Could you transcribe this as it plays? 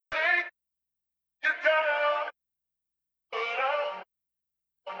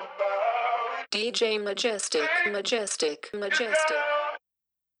DJ Majestic, Majestic, Majestic.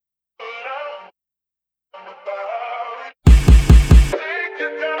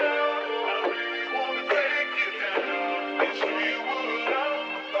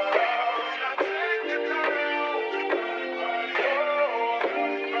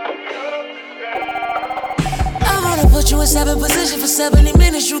 Put you in 7 position for 70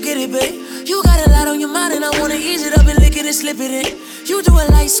 minutes, you get it, babe. You got a lot on your mind and I wanna ease it up and lick it and slip it in. You do a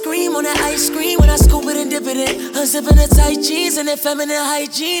light scream on that ice cream when I scoop it and dip it in. Unzipping the tight jeans and that feminine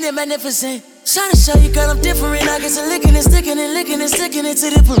hygiene and magnificent. Trying to show you, girl, I'm different. I get some licking and sticking and licking and sticking it to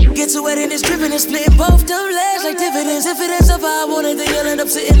the poop. Get to wet and it's dripping and splitting both them legs like dividends. If it ends up how I want it, then you'll end up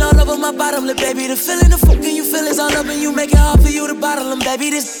sitting all over my bottom lip, baby. The feeling, the fucking you feel is all up and you make it hard for you to bottle them, baby.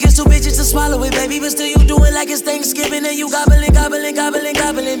 This gets too bitches to swallow it, baby. But still you doing like it's Thanksgiving and you gobbling, gobbling, gobbling,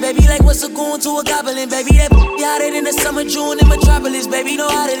 gobbling, baby. Like what's a goon to a goblin, baby. That hotter than the summer June in Metropolis, baby. No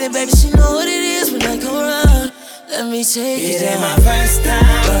hotter than, baby. She know what it is when I come around. Let me take it down. It ain't my first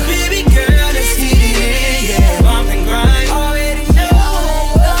time, baby girl, let's get it in, yeah. Bump and grind, already know.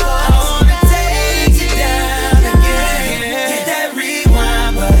 I wanna take you down again. Hit that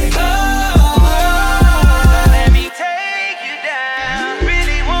rewind button. Oh, let me take you down.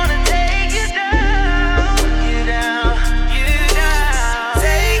 Really wanna take you down, you down, you down.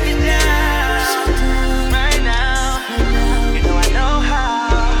 Take you down right now. You know I know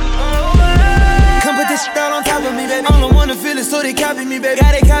how. Come put this shit down on top of me, baby. I don't wanna feel it, so they copy me, baby.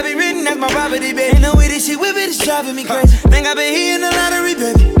 Got it copy written, that's my property, baby. And the way this shit whip it is driving me crazy. Think I been here in the lottery,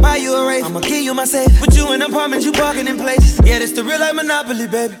 baby. Buy you a race, I'ma give you my safe. Put you in apartments, you parking in places. Yeah, this the real life Monopoly,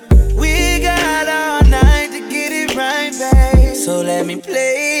 baby. We got all night to get it right, babe. So let me play.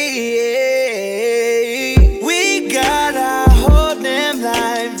 We got our whole damn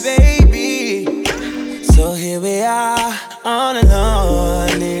life, baby. So here we are, all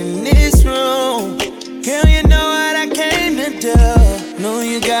alone in this room. Girl, you know what I came to do. Know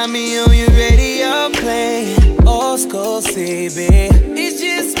you got me on your radio playing old school CB. It's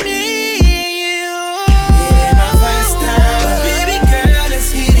just me and you. It ain't my first time, but baby girl, let's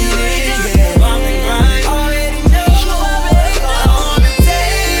get it in, yeah. Bump and grind, already know. I wanna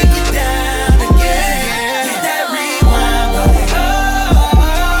take you down again. Hit that rewind button. Oh,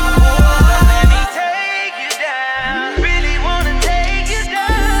 let me take you down. Really wanna take you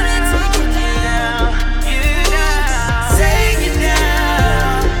down. Take you down, you down. Take you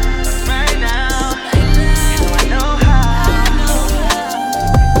down right now. You know I know how.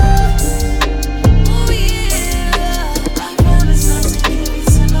 Oh yeah, I wanna start to give it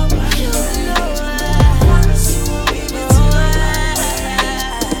to nobody. I promise you won't give it to nobody.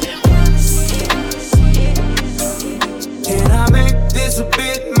 Can I make this a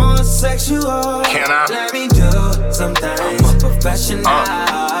bit more sexual? Can I? Let me do something. I'm a professional.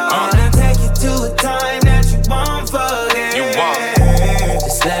 Wanna take you to a time that you won't forget. You won't.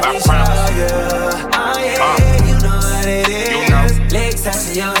 Just let I me promise. show you. Oh yeah, you know what it is. You know. Legs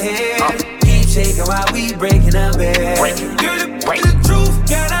touching your head. Keep shaking while we breaking up bed. Break. You're the Break. truth,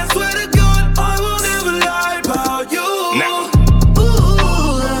 girl. I swear to God, I will never lie about you. Now. Ooh.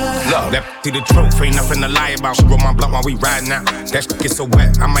 Look, that see the truth, ain't nothing to lie about. She roll my blunt while we riding out. That shit get so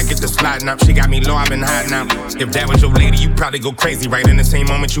wet, I might get the sliding out. She got me low, I've been hiding out. If that was your lady, you probably go crazy right in the same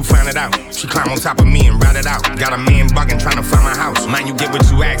moment you find it out. She climb on top of me and ride it out. Got a man bugging trying to find my house. Mind you get what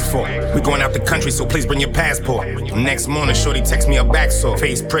you asked for. We going out the country, so please bring your passport. Next morning, shorty text me a back sore.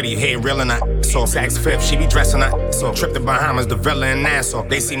 Face pretty, hair real and I saw Saks Fifth. She be dressing her so trip to Bahamas, the Villa and Nassau.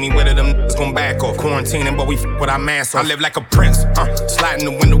 They see me with it, them niggas gon' back off. Quarantining, but we with our mask off. I live like a prince, sliding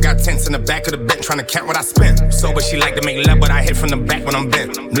the window, got tents in the back of the bed, trying to count what I spent. Sober, she like to make love, but I hit from the back when I'm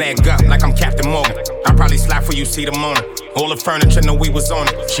bent. Leg up like I'm Captain Morgan. I probably slide for you, see the morning. All the furniture know we was on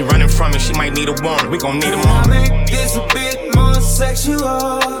it. She running from me, she might need a warrant. We gon' need a I'll moment. make this a bit more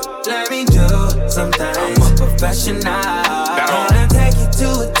sexual. Let me do something. I'm a professional. Wanna take you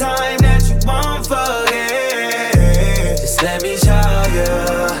to a time that you won't forget. Just let me show you.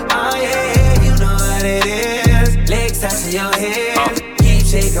 Oh yeah, you know what it is. Legs touching your head. Keep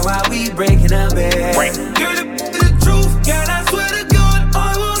shaking while we breaking up bed. Break. Girl, the truth, girl, I swear to God,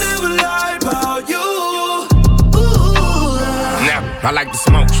 I will never lie about you. Now, I like to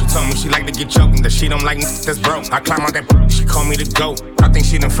smoke. She told me she like to get choked and that she don't like niggas that's broke. I climb out that she call me the GOAT. I think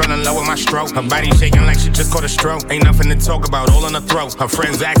she done fell in love with my stroke. Her body shaking like she just caught a stroke. Ain't nothing to talk about, all in her throat. Her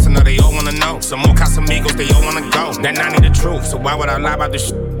friends asking her, they all wanna know. Some more Casamigos, they all wanna go. That 90 the truth, so why would I lie about this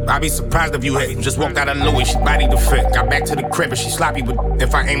shit? I'd be surprised if you hit. Just walked out of Louis, she body to fit. Got back to the crib and she sloppy with.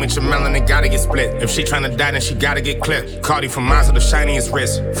 If I aim at your melon, it gotta get split. If she tryna die, then she gotta get clipped. Cardi from Mazda, the shiniest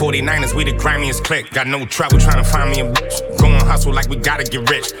wrist. 49ers, we the grimiest click. Got no trouble tryna find me a bitch. Going hustle like we gotta get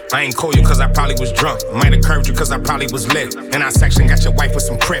rich. I ain't call you cause I probably was drunk. Might have curved you cause I probably was lit. In our section, got your wife with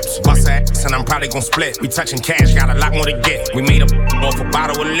some crips. Bust her ass and I'm probably gon' split. We touching cash, got a lot more to get. We made a off a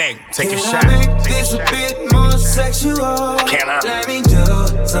bottle of leg. Take a shot. Make this a bit more sexual. Can I? Let me do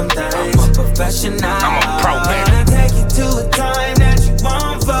something. I'm a professional. I'm a pro, man. I wanna take you to a time that you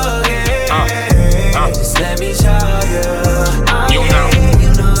won't forget. Just let me show you. You know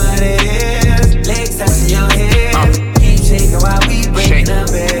what it is. Legs touching your head. Keep shaking while we break the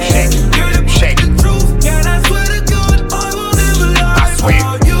bed. Shake. Truth, and I swear to God, I will never lie. I swear.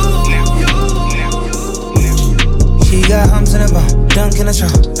 She got humps in the bone, dunk in the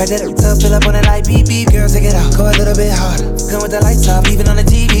trunk. Back that up, fill up on it like beep beep. Girl, take it out, go a little bit harder. Gun with the lights off, even on the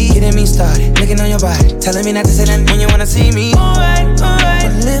TV. Getting me started, looking on your body, telling me not to say nothing when you wanna see me. Alright, my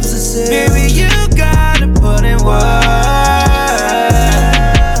lips are sick. Baby, you gotta put in work.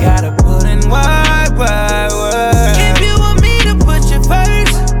 Gotta put in work. If you want me to put you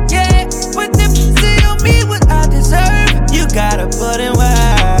first, yeah, put the pussy on me what I deserve. You gotta put in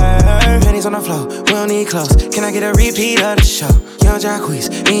work. Pennies on the floor, we don't need clothes. Can I get a repeat of the show? Young Jacquees,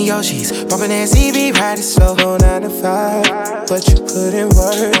 in your sheets, bumping that CB, ride it slow. No 9 to 5, but you put in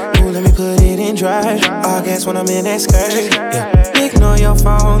work. Ooh, let me put it in drive. All gas when I'm in that skirt. Yeah. Ignore your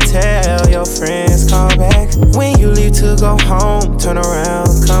phone, tell your friends, call back. When you leave to go home, turn around,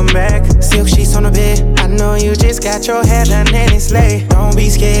 come back. Silk sheets on the bed. I know you just got your hair done and it's late. Don't be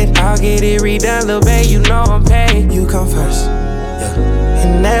scared, I'll get it redone, little babe. You know I'm paid. You come first, yeah.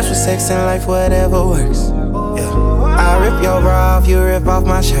 And that's for sex and life, whatever works. I rip your bra off, you rip off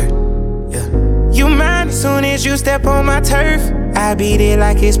my shirt. Yeah. You mine as soon as you step on my turf. I beat it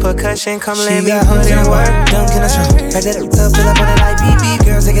like it's percussion. Come let me put in work. Dunk in the trunk. Back that up, fill up on it like beep beep.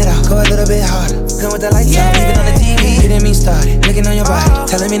 Girl, take it out, go a little bit harder. Gun with the lights off, even on the TV. Getting me started, looking on your body,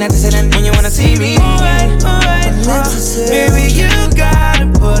 telling me not to say nothing when you wanna see me. Baby, you gotta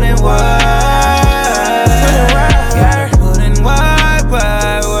put in work. Gotta put in work.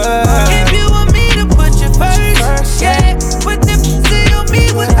 If you want me to put you first, yeah, put the pussy on me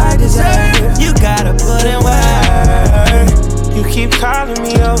what I deserve. You gotta put in work. You keep calling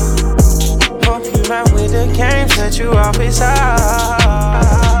me up. Hope you run with the game, set you off his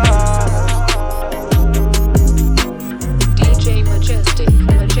DJ Majestic.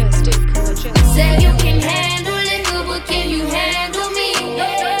 Say you can handle liquor, but can you handle me?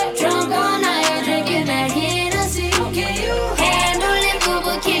 Drunk all night, drinking that Hennessy. Can you handle liquor,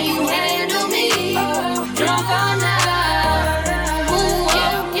 but can you handle me? Drunk all night. Ooh,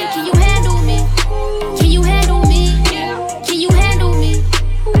 can you handle me? Can you handle me? Can you handle me?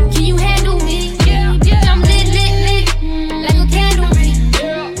 Can you handle me? I'm lit, like a candle.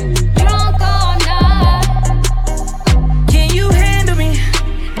 Drunk all night. Can you handle me?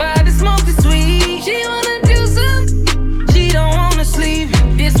 By the smoke is sweet. She wanna do something, she don't wanna sleep.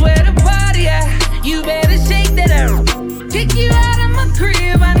 This where the party at, you better shake that out. Kick you out of my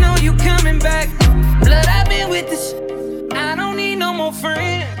crib, I know you coming back. Blood, I've been with this, I don't need no more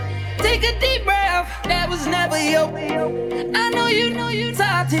friends. Take a deep breath, that was never your. I know you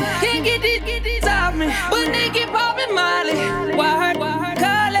toxic, can't get this off me. But they keep popping Molly, why her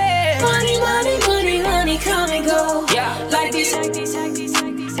call it? Money, honey, come and go. Yeah, Like this. and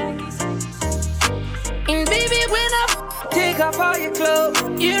baby, when I take off all your clothes,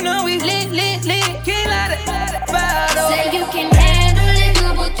 you know we lit, can't let it bottle. Say you can handle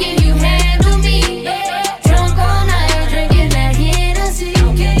liquor, but can you handle me? Drunk all night, drinking that Hennessy.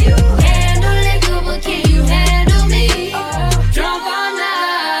 Can you handle liquor, but can you handle me? Drunk all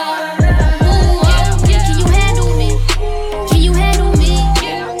night. Ooh, can you handle me? Can you handle me?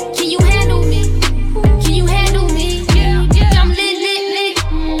 Can you handle me? Can you handle me? I'm lit,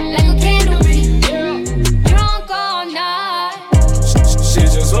 like a candle. Drunk all night. She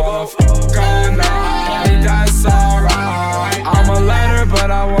just wanna fuck all night, that's alright. I'ma let her, but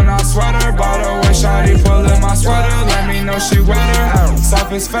I will not sweat her. By the way, shawty pulling my sweater, let me know she wetter.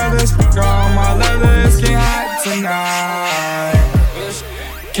 Soft as feathers, girl on my leather, it's getting hot tonight.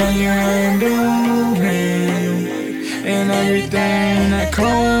 Can you handle me? And everything that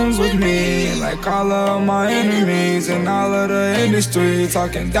comes with me, like all of my enemies and all of the industry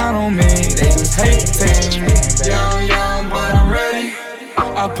talking down on me. They just hating. Young, but I'm ready.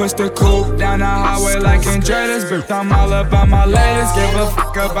 I push the coupe down the highway like Andretti's. Bitch, I'm all about my latest. Give a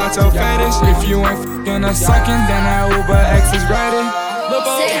fuck about your fetish. If you ain't fucking a second, then that Uber X is ready.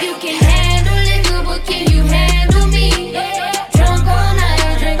 Say you can handle liquor, but can you handle me? Drunk all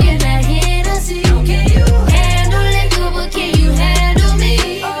night, drinking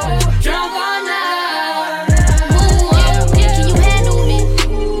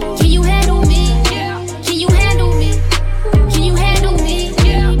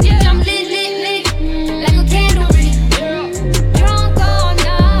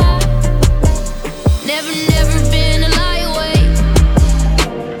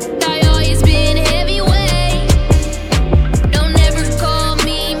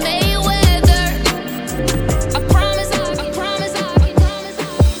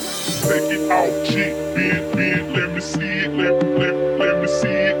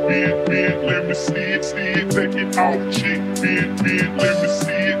me see it, take it off, chick, bend, let me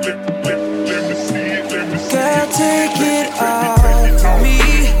see it, let me see it, let me see it. Girl, take it off me.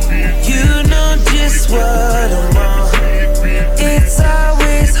 You know just what I'm on. It's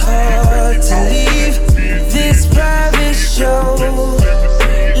always hard to leave this private show.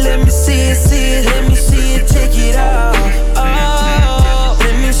 Let me see it, let me see it, take it off. Oh,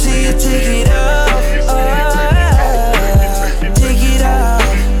 let me see it, take it off. Oh, take it off.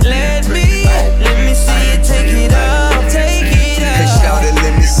 Let me see it, take it off, take it off. Hey, shout it,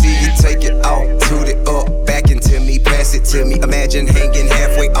 let me see you take it off. Toot it up, back into me, pass it to me. Imagine hanging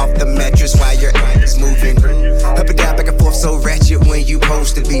halfway off the mattress while your ass moving. Up and down, back and forth, so ratchet when you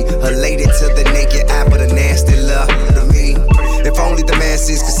supposed to be. Elated to the naked eye, but a nasty love to me. If only the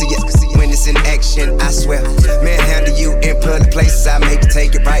masses could see it when it's in action, I swear. Manhandle you in public places, I make you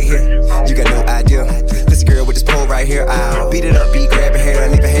take it right here. You got no idea. This girl with this pole right here, I'll beat it up, be grabbing hair,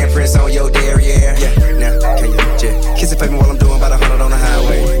 leaving handprints on your derriere. Yeah, now, can you just kiss it for me while I'm doing about 100 on the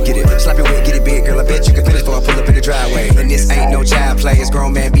highway? Get it, slap it wet, get it big, girl, I bet you can finish before I pull up in the driveway. And this ain't no child play, it's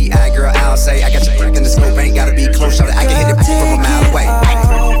grown man B.I., girl, I'll say. I got your in the scope, ain't gotta be close, so that I can hit it from a mile away.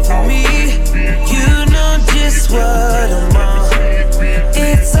 For me, you know just what I'm on.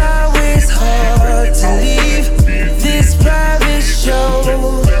 It's always hard to leave this private show.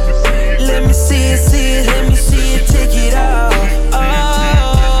 Let me see it, let me see it, take it off.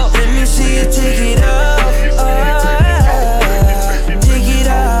 Oh, let me see it, take it off. Oh, take it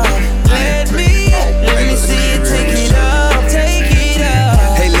off. Let me see it, take it off, take it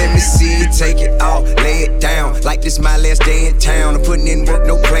off. Hey, let me see you take it off, lay it down. Like this my last day in town. I'm putting in work,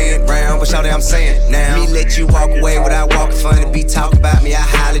 no playing around. But shout it, I'm saying now. Me let you walk away without walking fun and be talking about me, I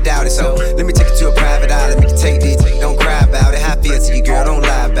highly doubt it. So let me take you to a private island, make you take this, don't cry about it. How I feel to you, girl, don't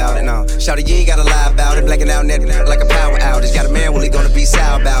lie about it, no. Shout it, you ain't gotta lie about it. Blacking out net like a power outage. Got a man, well, he gonna be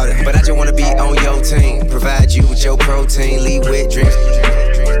sour about it. But I just wanna be on your team, provide you with your protein, lead with dreams.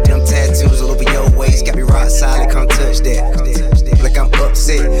 Them tattoos all over your waist, got me rock solid, come touch that. Like I'm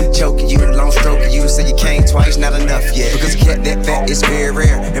upset, choking you, long stroking you. Say you came twice, not enough yet. Because a cat that fat is very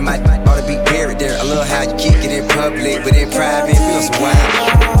rare, and my ought to be buried there. I love how you kick it in public, but in private, feels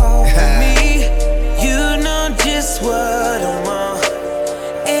wild. Me, you know just what I'm on.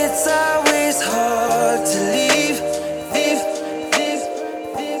 It's always hard to leave this.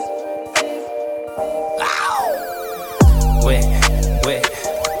 Wet.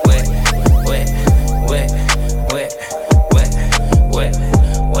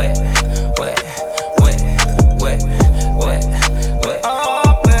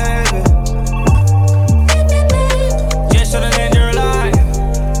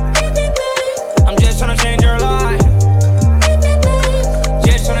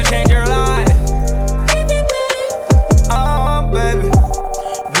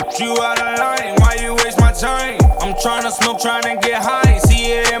 Tryna smoke, tryna get high,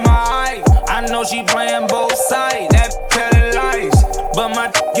 see it in my eye. I know she playing both sides, that telling lies. But my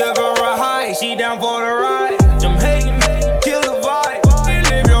give her a high, she down for the ride. I'm hating, kill the vibe, and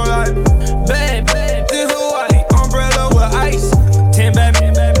live your life. Bad, this Hawaii, umbrella with ice. 10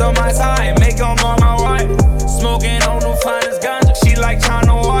 bad on my side, make them all my wife. Smoking on the finest ganja, she like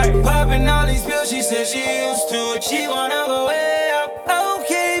China White. Popping all these pills, she said she used to it. She wanna go way up.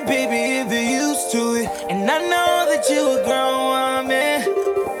 Okay, baby, if you're used to it. And I know that you a grown woman,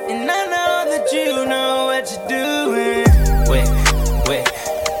 and I know that you know what you're doing. Wet.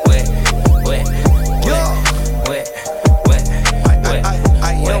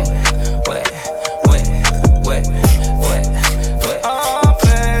 Oh,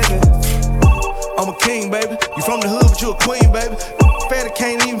 baby. I'm a king, baby. You from the hood, but you a queen, baby. Fatty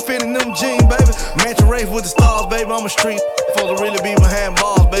can't even fit in them jeans, baby. Match a race with the stars, baby. I'm a street supposed to really be behind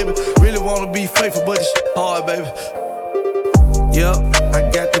bars, baby. Really wanna be faithful, but it's hard, baby. Yup,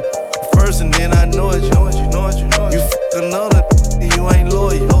 I got the first and then I know it. You f*** another, you ain't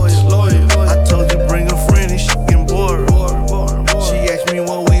loyal. I told you bring a friend and she getting bored. She asked me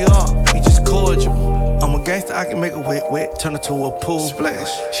what we are, we just cordial. I'm a gangster, I can make her wet, turn her to a pool. Splash.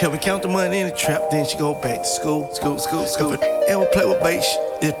 She help me count the money in the trap, then she go back to school. If ever play with bait,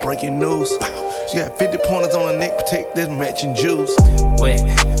 it's breaking news. She got 50 pointers on her neck, protect this matching jewels. Wet.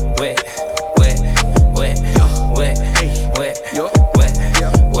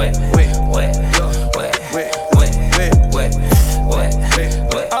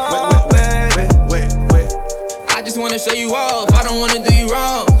 I just wanna show you off, I don't wanna do you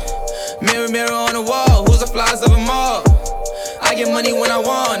wrong. Mirror on the wall, who's the flies of them all? I get money when I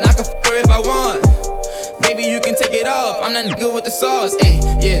want, I can f*** her if I want. Baby, you can take it off, I'm not good with the sauce. Ay,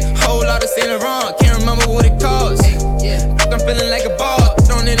 yeah, whole lot of Saint Laurent, can't remember what it cost. Ay, yeah, I'm feeling like a ball,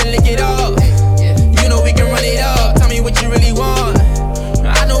 don't need to lick it off.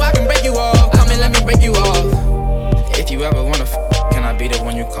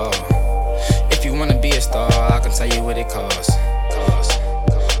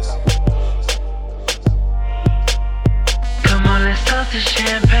 to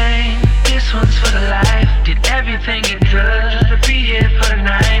champagne. This one's for the life. Did everything it could to be here for the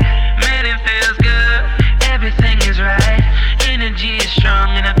night. Man, it feels good. Everything is right. Energy is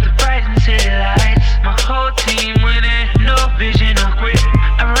strong enough to brighten city lights. My whole team winning. No vision, no quit.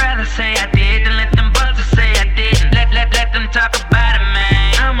 I'd rather say I did than let them busters say I didn't. Let them talk about it,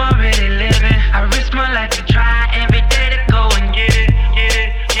 man. I'm already living. I risk my life to try every day to go and get it, get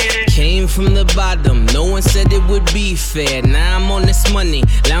it, get it. Came from the bottom, no one said it would be fair. Now I'm on this money,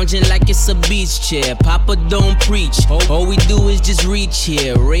 lounging like it's a beach chair. Papa don't preach, all we do is just reach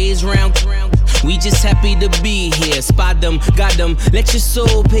here. Raise round, we just happy to be here. Spot them, got them, let your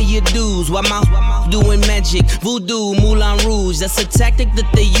soul pay your dues. While my doing magic, voodoo, Moulin Rouge. That's a tactic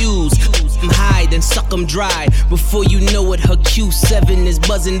that they use. I'm high, then suck them dry. Before you know it, her Q7 is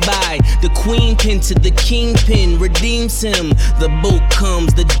buzzing by. The queen pin to the kingpin redeems him. The boat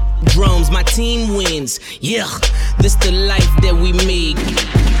comes, the drums, my team wins. Yeah, this the life that we made.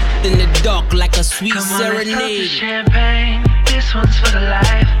 In the dark like a sweet serenade. Come on, let's champagne. This one's for the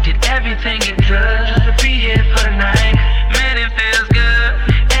life. Did everything it could to be here for the night. Man, it feels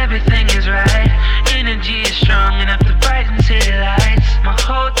good. Everything is right. Energy is strong enough to brighten city lights. My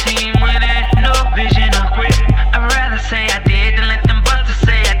whole team winning. No vision, no quit. I'd rather say I did than let them busters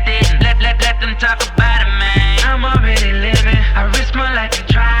say I didn't. Let them talk about it, man. I'm already living. I risk my life to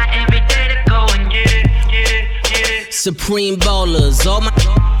try every day to go and get it, get it, get it. Supreme ballers, all my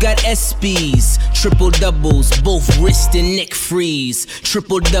got SBs, triple doubles, both wrist and neck freeze.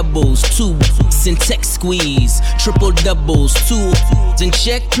 Triple doubles, 2 and tech squeeze. Triple doubles, 2 and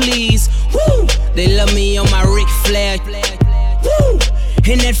check please. Woo! They love me on my Ric Flair. Woo!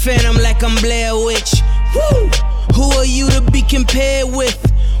 In that phantom like I'm Blair Witch. Woo! Who are you to be compared with?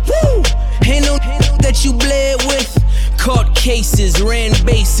 Woo! Ain't no that you bled with. Caught cases, ran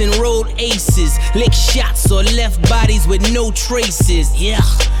base and rolled aces. Lick shots or left bodies with no traces. Yeah,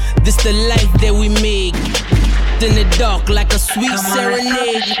 this the life that we make. In the dark like a sweet serenade. Come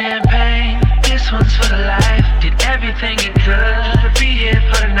on, let's champagne. This one's for the life. Did everything it could to be here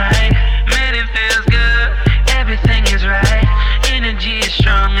for the night. Man, it feels good. Everything is right. Energy is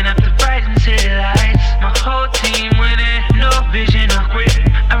strong enough to brighten city lights. My whole team winning. No vision, no quit.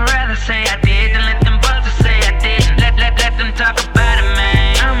 I'd rather say I did than let them busters say I didn't. Let them talk about it,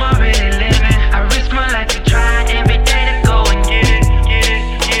 man. I'm already living. I risk my life to try every day to go and get it, get it,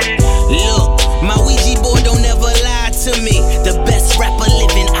 get it. Look, my Ouija board don't ever lie to me. The best rapper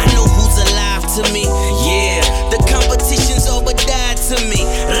living, I know who's alive to me. Yeah, the competition's over died to me.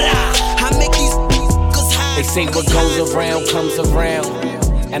 I make these cause high. They say what goes around comes around.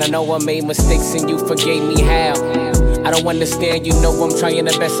 And I know I made mistakes and you forgave me how. I don't understand, you know I'm trying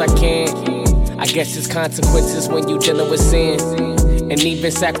the best I can. I guess it's consequences when you dealing with sin. And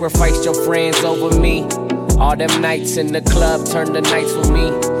even sacrificed your friends over me. All them nights in the club turned to nights for me.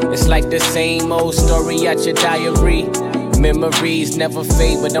 It's like the same old story at your diary. Memories never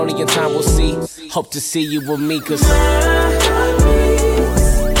fade, but only in time we'll see. Hope to see you with me, cause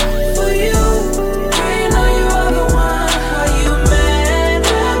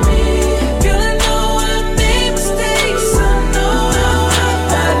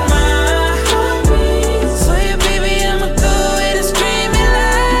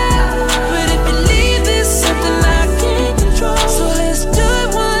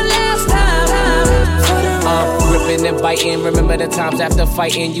and biting. Remember the times after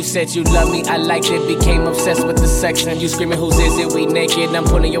fighting, you said you loved me, I liked it, became obsessed with the sex. And you screaming, whose is it? We naked. I'm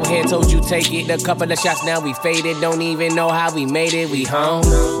pulling your hair, told you take it. A couple of shots, now we faded. Don't even know how we made it. We home.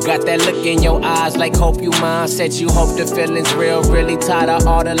 Got that look in your eyes, like hope you mine. Said you hope the feelings real, really tired of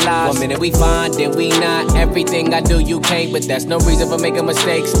all the lies. 1 minute we fine, then we not. Everything I do you can't, but that's no reason for making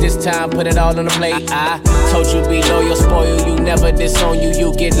mistakes. This time put it all on the plate. I told you be loyal, spoil you, never disown you.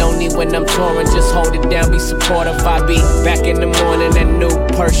 You get lonely when I'm touring, just hold it down, be supportive. I be back in the morning, that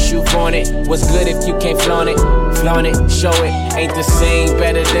new purse you wanted. What's good if you can't flaunt it? Flaunt it, show it. Ain't the same,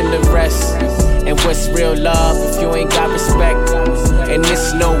 better than the rest. And what's real love if you ain't got respect? And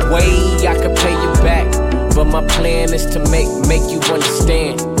there's no way I could pay you back. But my plan is to make you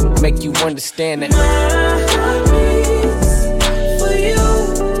understand. Make you understand that. For you.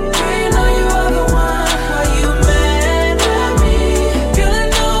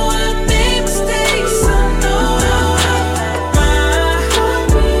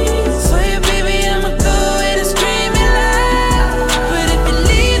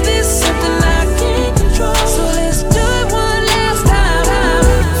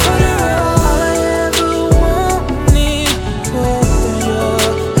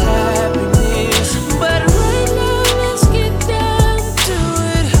 But right now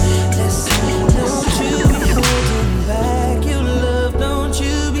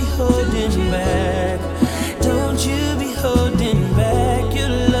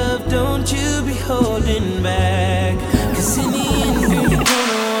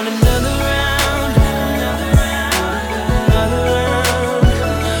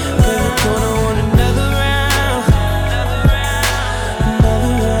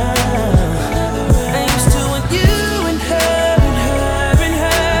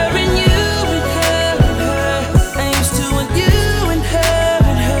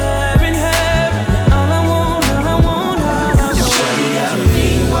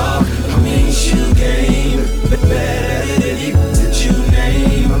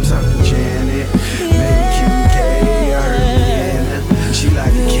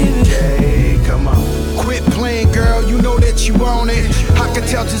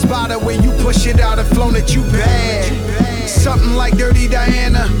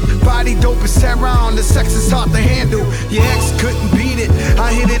body dope as Sarah, the sex is hard to handle. Your ex couldn't beat it,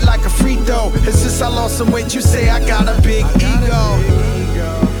 I hit it like a free throw. And since I lost some weight, you say I got a big ego.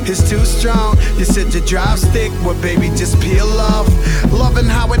 It's too strong, you said your drive stick, well baby just peel off. Loving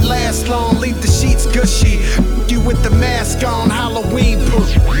how it lasts long, leave the sheets gushy. You with the mask on, Halloween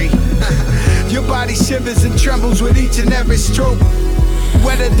push. Your body shivers and trembles with each and every stroke.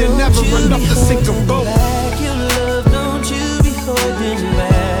 Wetter than ever, enough to sink a boat. Your love, don't you be holding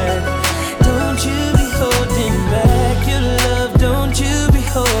back. Don't you be holding back. Your love, don't you be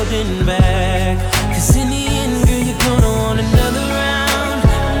holding back. Cause in the end, girl, you're gonna want another round.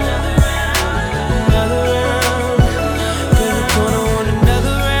 Another round. Girl, you're gonna want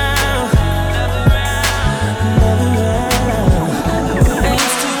another round. Another round. I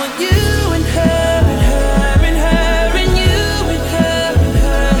used to want you and her and her and her and you and her and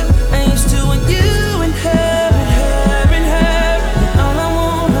her. I used to want you and her and her and her. All I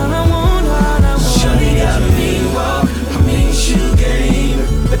want, all I want, all I want. Shawty got a mean walk, I mean shoe game.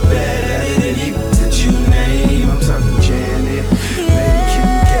 Better at it than you that you name. I'm talking Janet, maybe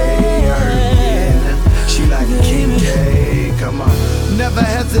QK, her, yeah. She like a King K, come on. Never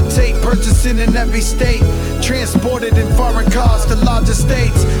hesitate, purchasing in every state. Transported in foreign cars to larger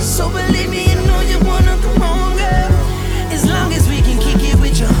states. So believe me, you know you wanna come home, girl. As long as we can kick it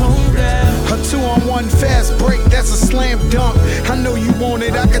with your home, girl. A 2-on-1 fast break, that's a slam dunk. I know you want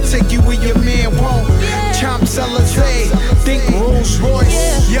it, I can take you where your man won't. Champs Alizé, think Rolls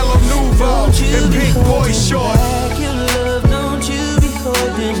Royce, Yellow Nouveau, and pink boy short. Your love, don't you be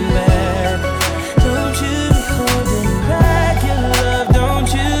holding back. Don't you be holding back. Your love, don't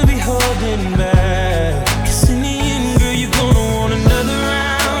you be holding back. Cause in the end, girl, you're gonna want another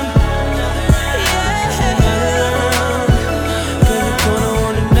round. Yeah, another round. Girl, you're gonna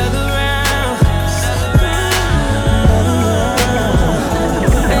want another round. Another round.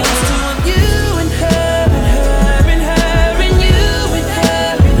 I used to want you and her and her and her and you and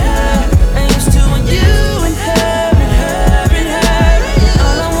her and her. I used to want you and her and her and her.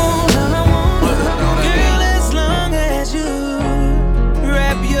 All I want, girl, as long as you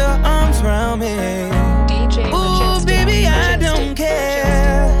wrap your arms around me. DJ Ooh, Majestic. baby, I don't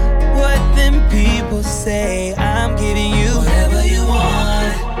care what them people say. I'm giving you whatever you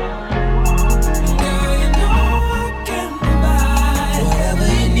want. Girl, you know I can provide whatever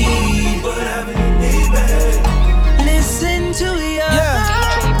you need. Whatever you need, baby. Listen to your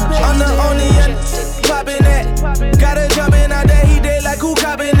heart, I'm the only young poppin' that. Gotta jump in out that heat, they like who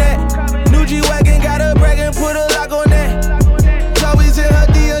coppin' that. New G-Wagon, gotta brag and put a lock on that. Always in her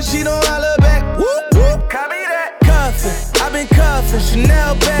DM, she don't holler back. Whoop, whoop, copy that. Cuffin', I've been cuffin',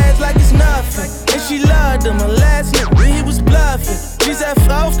 Chanel bags like it's nothing. And she loved him, her last nigga, he was bluffing. She said,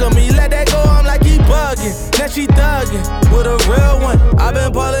 "Flow, me, let that go," I'm like, he bugging. Now she thuggin' with a real one. I've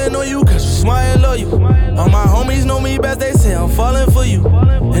been ballin' on you, cause you smart and loyal. All my homies know me best, they say I'm falling for you.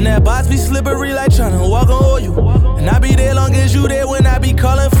 And that box be slippery like tryna walk on oil. And I be there long as you there when I be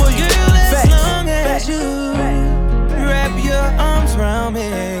calling for you. girl, as Facts. long as you wrap your arms around me.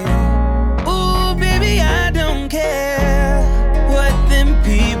 Ooh, baby, I don't care what them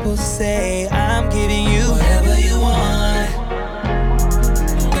people say. I'm giving you whatever you want.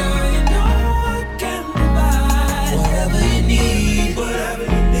 Girl, you know I can provide whatever you need. Whatever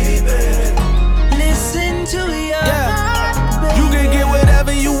you need, baby. Listen to your heart, baby. You can get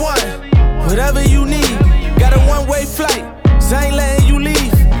whatever you want, whatever you need. Got a one-way flight, so I ain't letting you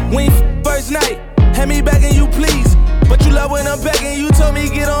leave. We ain't first night, hand me back and you please. But you love when I'm begging, you told me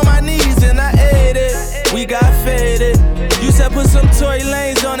get on my knees and I ate it. We got faded. You said put some Tory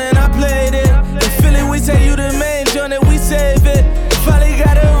Lanez on and I played it. In Philly we say you the main joint and we save it. Finally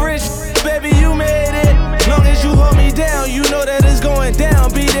got a rich, baby you made it. Long as you hold me down, you know that it's going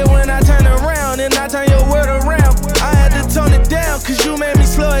down. Be there when I turn around and I turn your word around. I had to tone it down, cause you made me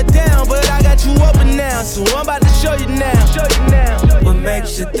slow it down. But I got you open now, so I'm about to show you now. What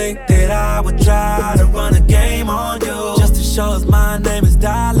makes you think that I would try to run a game on you? Just to show us my name is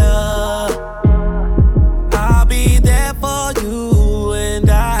Dollar. I'll be there for you and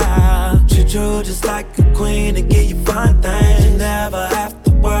I treat you just like a queen and give you fun things. You never have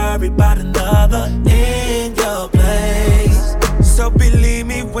to worry about another in your place. So believe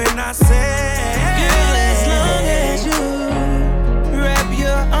me when I say, girl, as long as you wrap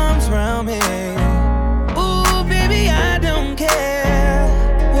your arms around me. Ooh, baby, I don't care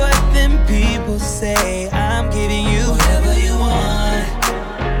what them people say. I'm giving you whatever you want.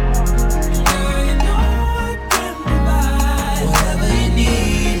 Girl, you know I can provide whatever you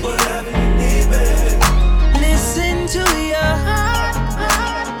need. Whatever you need, baby. Listen to your heart.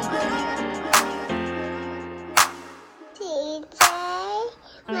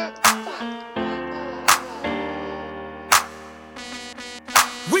 DJ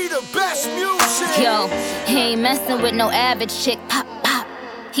Yo, he ain't messing with no average chick. Pop, pop.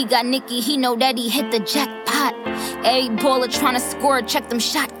 He got Nicki, he know that he hit the jackpot. Every baller tryna score, check them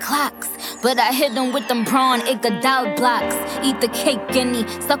shot clocks. But I hit him with them Braun Iguodala blocks. Eat the cake and he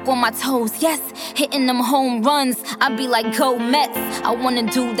suck on my toes, yes. Hitting them home runs, I be like, go Mets. I want a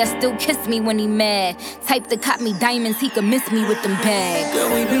dude that still kiss me when he mad. Type that caught me diamonds, he could miss me with them bags. Girl,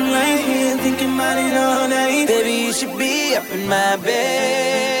 we been right here thinking about it all night. Baby, you should be up in my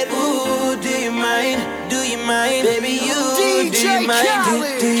bed. Ooh, do you mind? Do you mind? Baby, you, DJ do you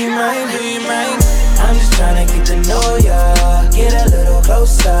mind? Do you mind? Do you mind? I'm just tryna get to know ya. Get a little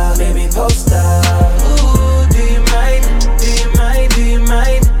closer, baby, post up. Ooh, do you mind? Do you mind? Do you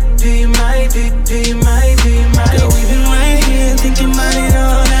mind? Do you mind? Do you mind? Do you mind? Girl, we been right here thinking about it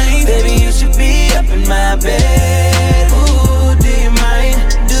all night. Baby, you should be up in my bed. Ooh, do you mind?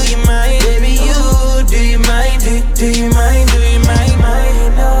 Do you mind? Baby, you, do you mind? Do you mind? Do you mind?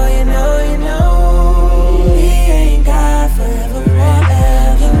 You know, we ain't got forever,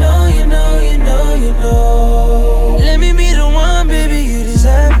 forever. You know. Let me be the one, baby, you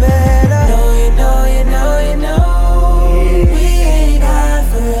deserve better. You know. We ain't got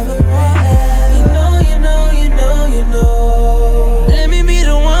forever, forever. You know. Let me be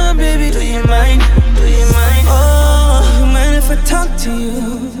the one, baby. Do you mind? Do you mind? Oh, do you mind if I talk to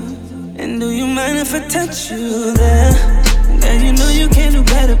you? And do you mind if I touch you there? Girl, you know you can do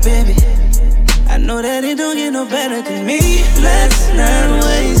better, baby. I know that it don't get no better than me. Let's not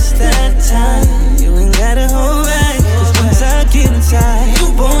waste that time. You ain't gotta hold back, cause once I get inside,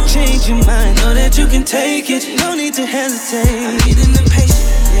 you won't change your mind. Know that you can take it, no need to hesitate. I'm getting impatient,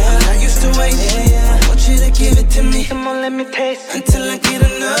 yeah, I'm not used to waiting. I want you to give it to me, come on, let me taste until I get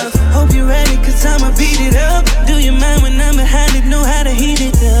enough. Hope you're ready, cause I'ma beat it up. Do you mind when I'm behind it, know how to heat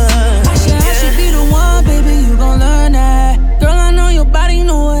it up? I should be the one, baby, you gon' learn that. Girl, I know your body,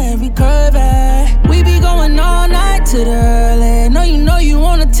 know where every curve at. We be going all night to the early. Know you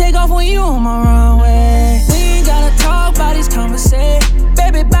wanna take off when you on my runway. We ain't gotta talk about these conversations.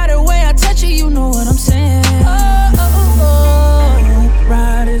 Baby, by the way I touch you, you know what I'm saying. Oh,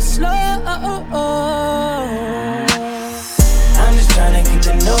 ride it slow. I'm just tryna get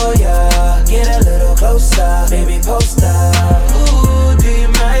to know ya. Get a little closer, baby, post up. Ooh, do you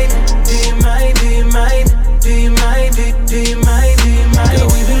mind? Do you mind? Do you mind? Do you mind? Do you mind? Do you mind? Girl,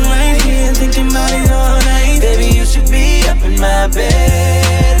 we've been right here thinking about it all night. Baby, you should be up in my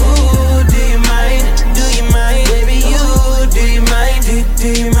bed. Ooh, do you mind? Do you mind? Baby, you, do you mind? Do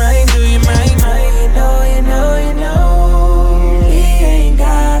you mind? Do you mind? You know. We ain't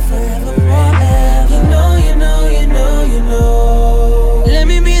got forever, forever. You know. Let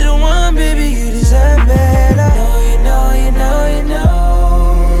me be the one, baby, you deserve better. You know.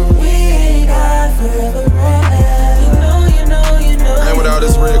 We ain't got forever, forever. You know. And with all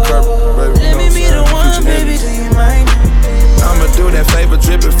this red carpet, baby, let me be the one, baby, do you mind? I'ma do that flavor,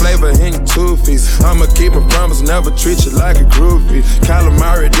 drippin' flavor in your two-piece. I'ma keep my promise, never treat you like a groupie.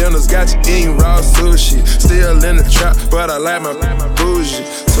 Calamari dinners got you eating raw sushi. Still in the trap, but I like my bougie.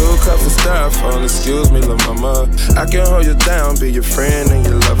 2 cups of styrofoam, excuse me, lil' mama. I can hold you down, be your friend and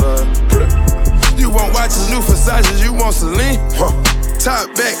your lover. You won't watch his new Versace, you want Celine?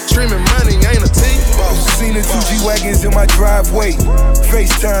 Top back, streaming money, ain't a team. Seen the 2 G-Wagons in my driveway.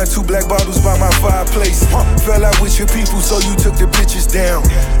 FaceTime, 2 black bottles by my fireplace. Fell out with your people, so you took the pictures down.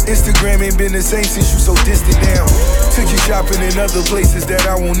 Instagram ain't been the same since you so distant now. Took you shopping in other places that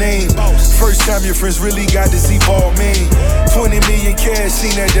I won't name. First time your friends really got to see ball man. 20 million cash,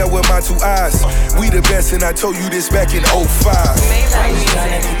 seen that there with my 2 eyes. We the best, and I told you this back in 05. I'm just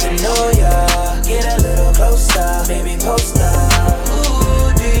tryna get to know ya. Get a little closer, baby, post up.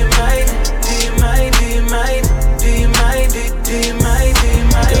 Ooh, do you mind? Do you mind? Do you mind? Do you mind? Do you mind? Do you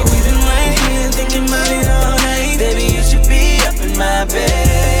mind? Girl, we've been right here thinking about it all night. Baby, you should be up in my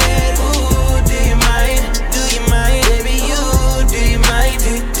bed. Ooh, do you mind? Do you mind? Baby, you, do you mind? Do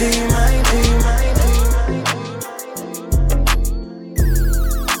you mind? Do you mind?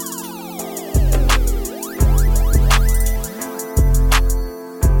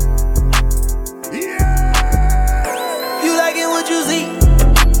 You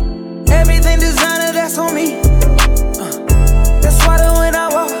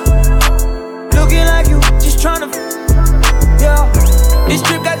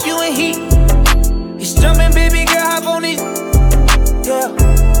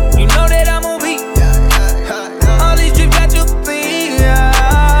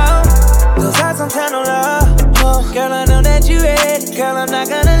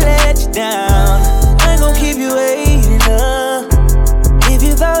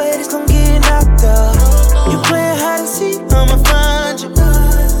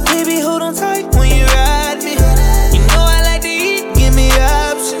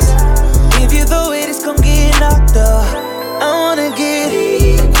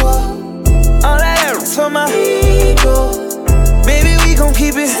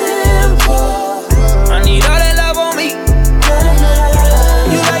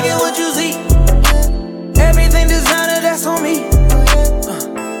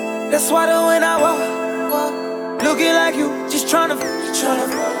That's why the when I walk, looking like you, just tryna,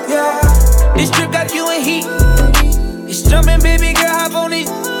 yeah. This trip got you in heat. It's jumping, baby girl, hop on it,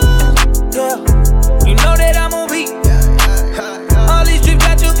 yeah. You know that I'm on beat. All these trips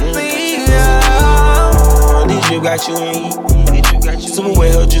got you beat, yeah. This trip got you in heat. Super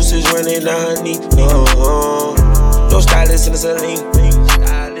wet, her juices running down her knee. No stylist in the saline.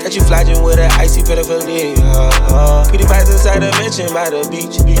 Got you flogging with an icy pedophilia. Pretty pies inside the mansion by the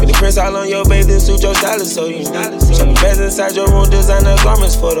beach. With the prints all on your bathing suit, your stylist so unique. Some beds inside your room, designer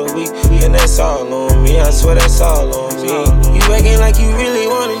garments for the week. And that's all on me, I swear that's all on me. You acting like you really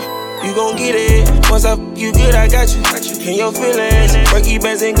want it, you gon' get it. Once I f you good, I got you. In your feelings, Berkey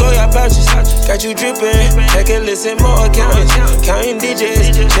bands and Goya pouches. Got you drippin', check it, listen, more accountants. Counting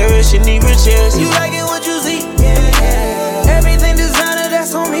digits, cherishing the riches. You liking what you see? Everything designer,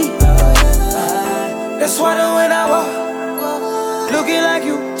 that's on me. That's why the when I walk, looking like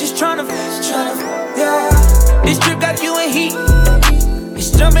you, just tryna, yeah. This trip got you in heat.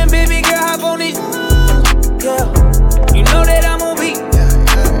 It's jumping, baby girl, hop on it, yeah. You know that I'm on beat.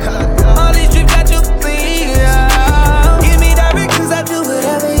 All these trips got you beat, yeah. Give me directions, I do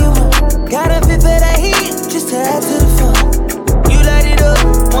whatever you want. Got a fit for that heat, just to add to the fun. You light it up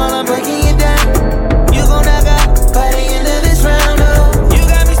while I'm breaking it down. You gon' knock out by the end of this round, oh. You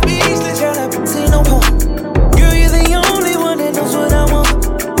got me speechless, girl, I can see no more. Girl, you're the only one that knows what I want.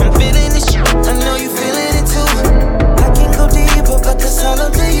 I'm feeling this shit, I know you feeling it too. I can go deeper, but that's all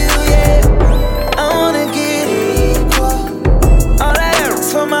up to you, yeah. I wanna get equal. All I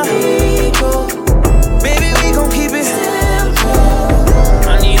ask for my people. Baby, we gon' keep it simple.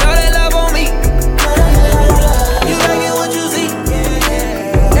 I need all that love on me. You like it what you see.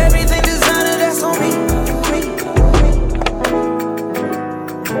 Everything designer, that's on me.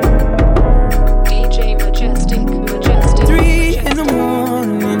 DJ Majestic. 3 in the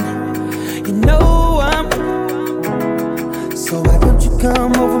morning, you know I'm. So why don't you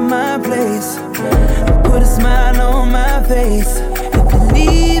come over my place and put a smile on my face? If you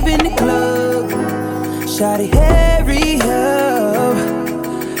leave in the club, shawty, hurry up,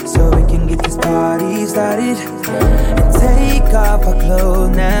 so we can get this party started and take off our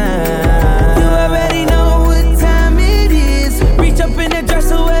clothes now. You already know what time it is. Reach up in the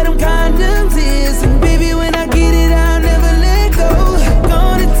dresser where them condoms is. And baby, when I get it, I'll never let go.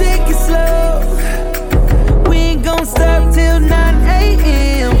 Gonna take it slow. We ain't gon' stop till 9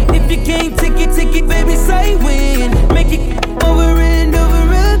 a.m. If you can't take it, baby, say when. Make it over and over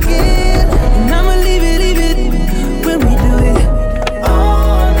again. And I'ma leave it when we do it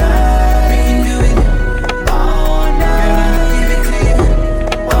all night. We can do it all night. Girl, I'ma give it to you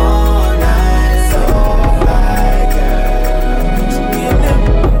all night. So fly, girl. So give them,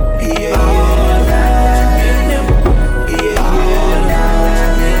 yeah, all night. Give them, yeah, all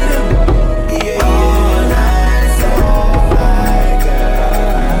night. Give them, yeah, all night. So fly, girl.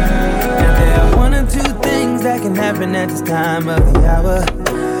 Now there are 1 or 2 things that can happen at this time of the hour.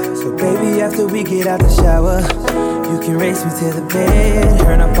 So baby, after we get out the shower, you can race me to the bed.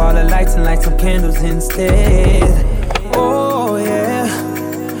 Turn up all the lights and light some candles instead. Oh yeah,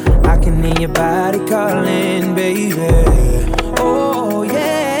 I can hear your body calling, baby. Oh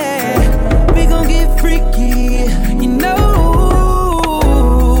yeah, we gon' get freaky, you know.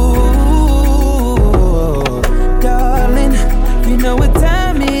 Darling, you know what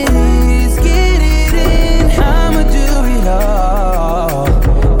time it is. Get it in, I'ma do it all.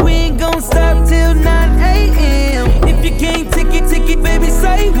 We ain't gon' stop till 9 a.m. If you can't take it, baby,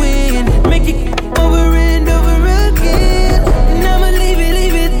 say when. Make it over and over again. And I'ma leave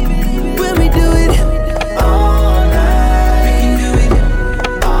it when we do it all night. We can do it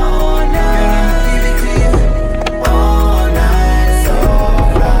all night. Girl, I'ma give it to you all night. So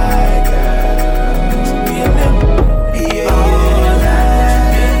fly, girl. So give them, yeah, all night.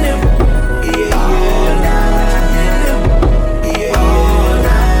 Give them, yeah, all night. Give them, yeah, all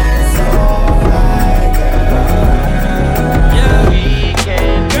night. So fly, girl. Yeah.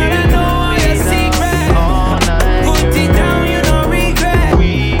 Girl, I know all your secrets. Put it down, you no regret.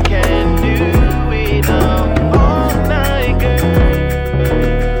 We can do it all night, girl.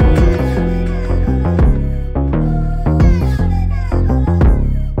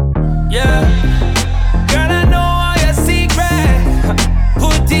 Yeah. Girl, I know all your secrets.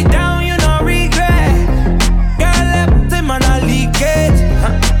 Put it down, you no regret. Girl, left him on a leakage.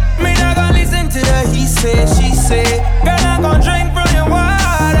 Me not gon' listen to the he said, she said. Girl, I gon' drink from your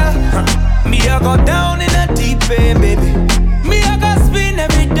water. Me I go down in the deep end, baby. Me I go spin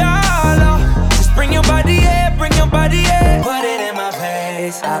every dollar. Just bring your body here, bring your body here. Put it in my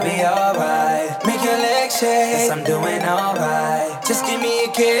face, I'll be alright. Make your legs shake, 'cause I'm doing alright. Just give me a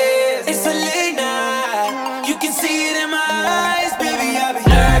kiss. can see it in my eyes, baby, I be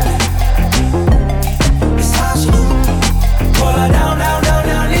lurking. It's how she do. Pull her down, down, down,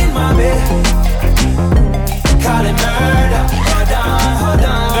 down in my bed. Call it murder. Hold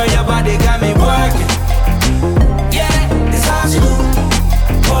on. Girl, your body got me working. Yeah, it's how she do.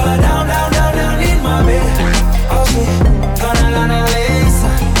 Pull her down, down, down, down in my bed. Oh shit, gonna learn a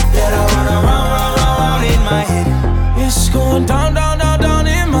lesson. Let her run around, round, round, round in my head. It's going down, down, down, down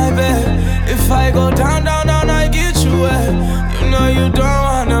in my bed. If I go down, down, down, I get you wet. You know you don't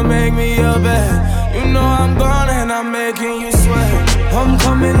wanna make me your bed. You know I'm gone and I'm making you sweat. I'm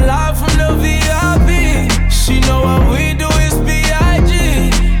coming live from the VIP. She know what we do is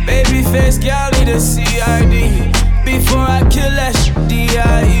B.I.G. Baby face, girl, need a CID. Before I kill that shit,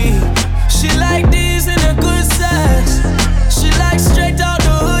 D.I.E. She like these in a good sex. She like straight out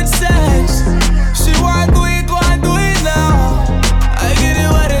the hood sex. She want do it, go and do it now. I get it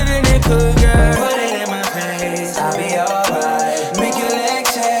wetter than it could get. Put it in my face, I'll be alright. Make your leg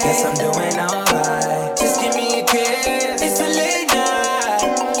shake, guess I'm doing alright. Just give me a kiss, it's a late night.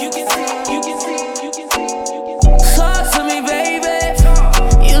 You can see, you can see, you can see, you can see. Talk to me, baby.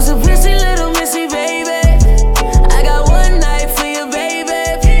 You's a pretty little missy, baby. I got one night for you,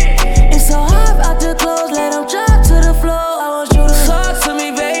 baby. It's so hard out the clothes, let them drop to the floor. I want you to talk to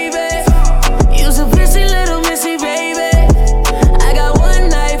me, baby. You's a pretty little missy, baby. I got one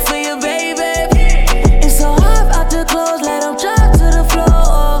night for you, baby. It's so hard out the clothes, let them drop to the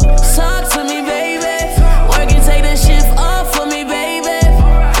floor. Talk to me, baby. Work and take the shift off for me, baby.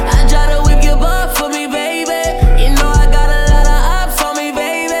 I try to whip your butt for me, baby. You know I got a lot of ops on me,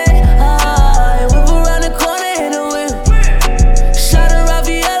 baby. I whip around the corner in a whip. Shot a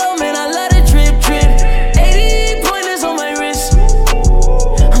Raffaello, man, I love the drip, drip. 80 pointers on my wrist.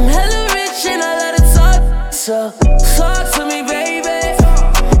 I'm hella rich and I love to talk. So talk to me, baby.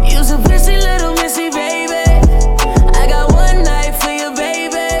 You's a pretty little missy, baby. I got one night for you,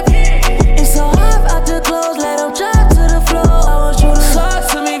 baby. It's so hard out the clothes, let them drop to the floor. I want you to talk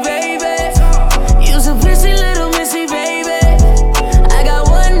to me, baby. You's a pretty little missy, baby. I got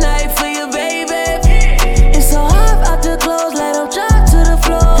one night for you, baby. It's so hard out the clothes, let them drop to the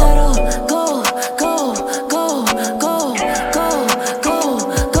floor. Let 'em go, go, go, go, go, go,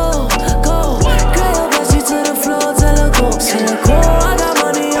 go, go. Girl, bless you to the floor, tell her go. Tell her go, I got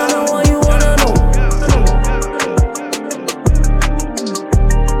money, I know what you wanna know.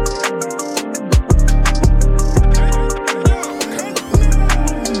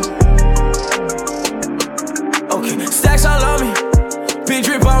 Okay, stacks all on me, big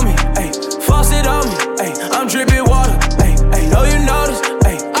drip on me, ayy, faucet on me, ayy, I'm dripping water, ayy, ayy, know you notice,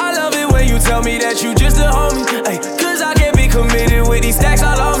 ayy, I love it when you tell me that you just a homie, ayy, cause I can't be committed with these stacks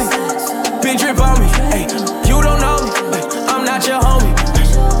all on me, big drip on me, ayy, you don't know me, ayy, I'm not your homie,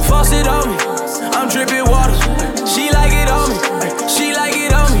 ayy, faucet on me, I'm dripping water, ayy, she like it on me, ayy, she like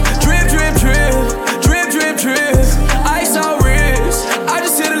it on me, drip, drip, drip, drip, drip, drip, ice on wrist, I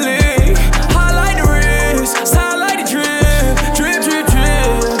just hit a lick, highlight the wrist, sound like the drip, drip, drip,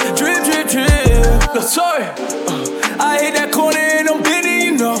 drip, drip, drip, drip. Look, sorry, I hit that corner and I'm bidding,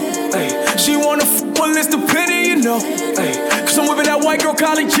 you know. Ay, she wanna well, it's the pity, you know. Ay, cause I'm whipping that white girl,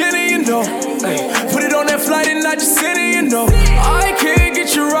 Kylie Jenner, you know. Ay, put it on that flight and I just sit it, you know. I can't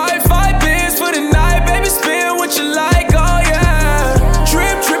get you right, 5 bands for the night, baby, spin what you like, oh yeah.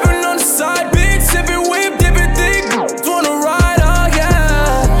 Drip, dripping on the side, big sipping, whip, dipping, thick, wanna ride, oh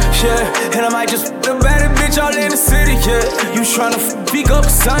yeah. Yeah, and I might just put a bad bitch all in the city, yeah. You tryna speak up,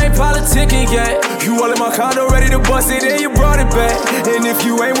 cause I ain't politicking yet. You all in my condo, ready to bust it, and you brought it back. And if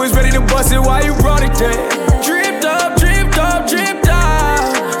you ain't was ready to bust it, why you brought it there? Dripped up, dripped up, dripped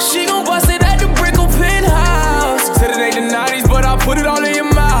out. She gon' bust it at the Brickell penthouse. Said it ain't the 90s, but I put it all in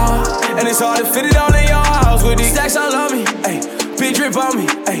your mouth. And it's hard to fit it all in your house with these stacks all on me, ayy. Big drip on me,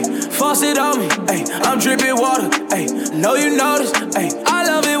 ayy, faucet on me, ayy, I'm dripping water, ayy, know you notice, ayy, I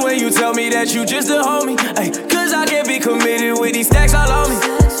love it when you tell me that you just a homie, ayy, cause I can't be committed with these stacks all on me,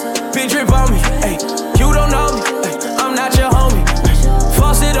 big drip on me, ayy, you don't know me, ayy, I'm not your homie, ayy,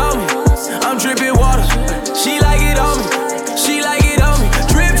 faucet on me, I'm dripping water, she like it on me, she like it on me,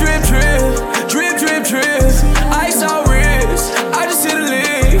 drip, drip, drip, drip, drip, drip, ice on wrist, I just hit a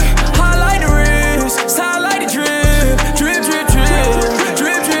lick, highlight the wrist, sound like the drip, drip, drip, drip,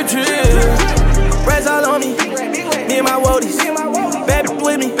 drip, drip, drip. Reds all on me, me and my woadies, bad bitch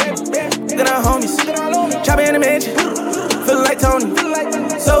with me, then our homies, chopper in the mansion, feelin' like Tony,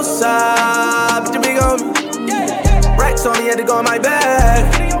 so sad, bitch, you big on me, racks on me, had to go on my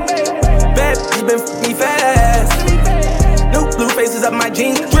back, bad bitch been f***ing me fast, new blue faces up my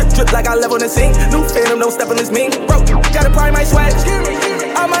jeans, drip, drip like I live on the sink, new phantom, don't step on this mink, bro, gotta apply my swag,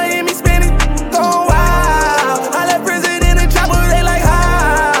 I'm Miami spinning, going wild,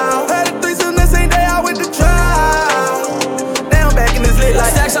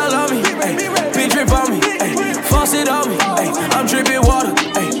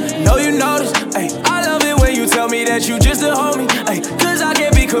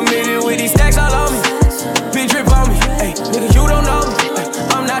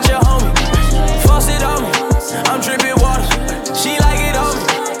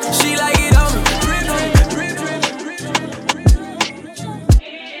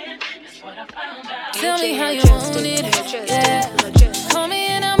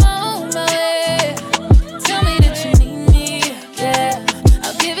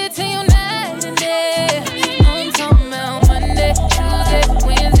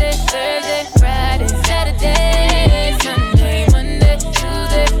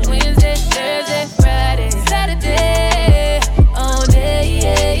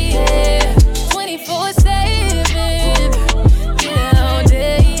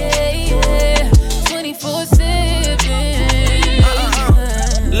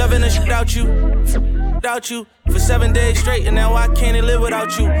 about you for 7 days straight, and now I can't live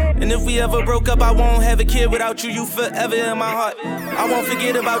without you. And if we ever broke up, I won't have a kid without you. You forever in my heart. I won't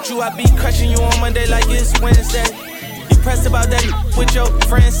forget about you. I be crushing you on Monday like it's Wednesday. You pressed about that what your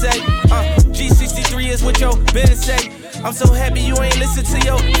friends say. G63 is what your business say. I'm so happy you ain't listen to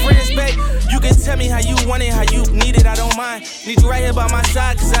your friends, babe. You can tell me how you want it, how you need it, I don't mind. Need you right here by my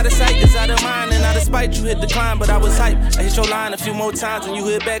side, cause out of sight is out of mind. And out of spite, you hit decline, but I was hype. I hit your line a few more times, when you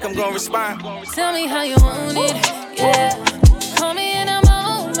hit back, I'm gonna respond. Tell me how you want it, yeah. Call me and I'm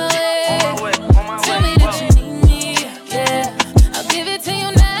on my way. Tell me that you need me, yeah. I'll give it to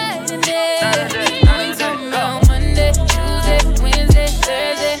you night and day. I ain't talking about Monday, Tuesday, Wednesday,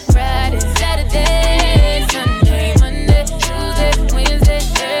 Thursday, Friday, Saturday, Sunday, Monday, Tuesday, Wednesday,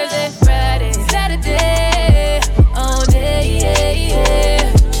 Thursday, Friday, Saturday, all day,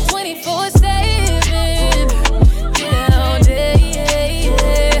 yeah, 24/7, yeah, all day,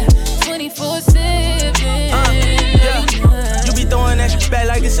 yeah, 24/7. Yeah, you be throwing that shit back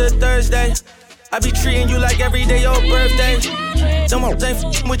like it's a Thursday. I be treating you like every day your birthday. Them hoes ain't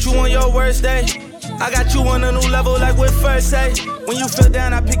f***ing with you on your worst day. I got you on a new level like what first say. When you feel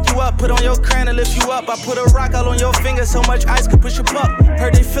down, I pick you up, put on your crown and lift you up. I put a rock all on your finger, so much ice could push you up.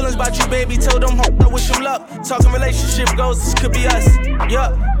 Heard they feelings about you, baby, told them I wish them luck. Talking relationship goals, this could be us.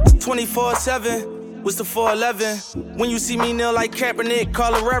 Yup, 24/7, what's the 411? When you see me kneel like Kaepernick,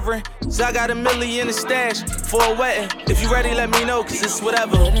 call a reverend. So I got $1 million in the stash for a wedding. If you ready, let me know, cause it's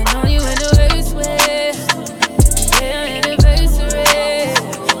whatever. Living on you in the worst way. Yeah, anniversary.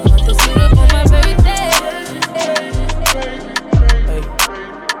 Want the suit up on my birthday.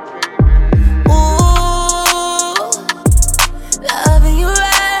 Ooh, loving you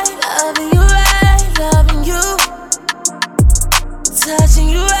right, loving you right, loving you. Touching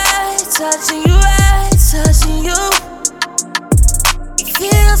you right, touching you right, touching you.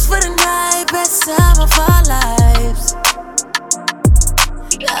 Feels for the night, best time of our lives.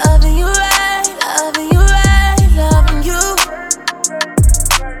 Loving you right, loving you right, loving you.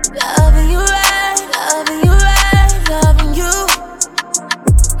 Loving you right, loving you right, loving you.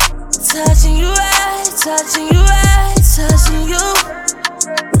 Touching you right, touching you right, touching you.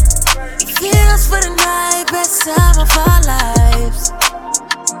 Feels for the night, best time of our lives.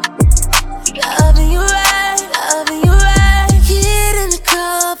 Loving you right, loving you right. Get in the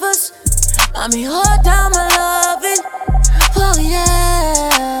covers, mommy, hold down my loving. Oh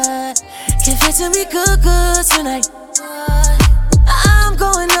yeah, give it to me good, good tonight. I'm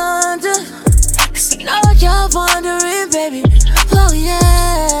going under, cause I know you're wondering, baby. Oh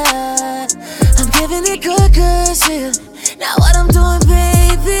yeah, I'm giving it good, good to you. Now what I'm doing,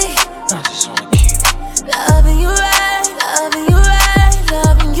 baby, I just wanna keep loving you right, loving you right,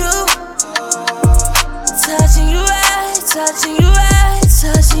 loving you. Touching you right, touching you right,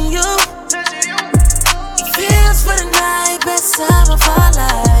 touching you. Feels for the night, best time of our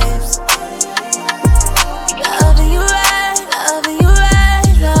lives. Loving you right, loving you right,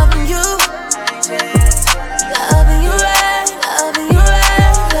 loving you. Loving you right, loving you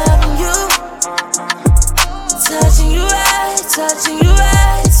right, loving you. Touching you right, touching you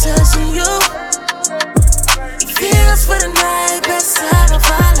right, touching you. Feels for the night, best time of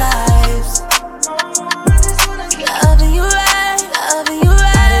our lives. Loving you right, loving you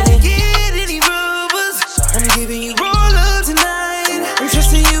right. I didn't get any rubbers. I'm giving you all up tonight. I'm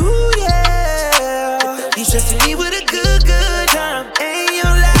trusting you, yeah. You trusting me with a good, good time. Ain't your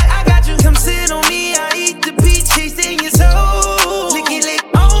lie, I got you. Come sit on me, I eat the peach, tasting your soul. Lick it, lick,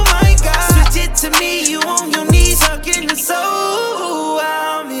 oh my God. Switch it to me, you on your knees, hugging the soul.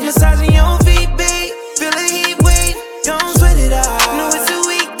 I'm massaging your feet, babe. Feel the heat wave, don't sweat it out. Know it's a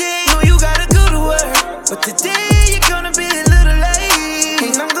weekday, know you gotta go to work, but today you're gonna be a little late.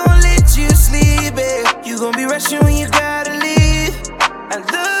 And I'm gonna let you sleep, babe. You gonna be rushing when you gotta leave. I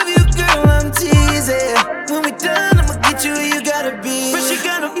love you, girl, I'm teasing. When we done, I'ma get you where you gotta be. But you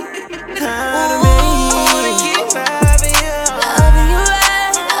gotta be kind of me. I wanna keep having you. Loving you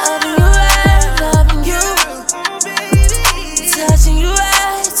right, loving you right, loving you. Touching you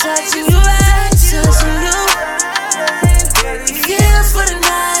right, touching you right, touching you. Feels for the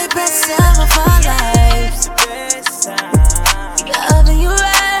night, best time of our lives. Loving you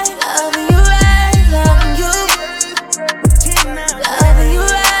right, loving you right, loving you. Loving you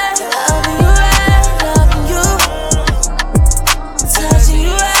right, loving you right, loving you. Touching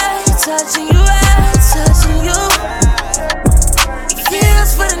you right, touching you right, touching you.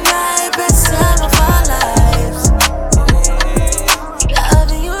 Feels for the night, best time of our lives.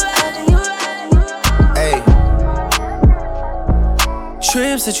 Loving you right, loving you right. Hey.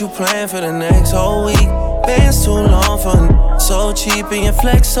 Trips that you plan for the next whole week. Bands too long for so cheap and your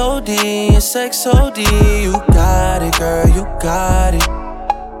flex OD, your sex OD. You got it, girl, you got it.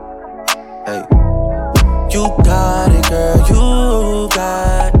 Hey, you got it, girl, you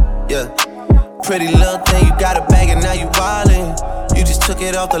got it. Yeah, pretty little thing, you got a bag and now you wildin'. You just took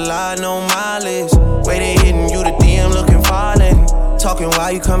it off the line, no mileage. Way they hitting you, the DM looking violent. Talking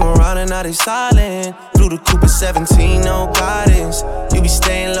while you come around and now they silent. Blew the coupe at 17, no guidance. You be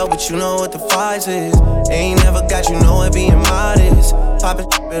staying low, but you know what the price is. Ain't never got you know it being modest. Poppin'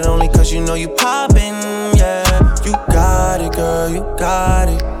 but only cause you know you poppin', yeah. You got it, girl, you got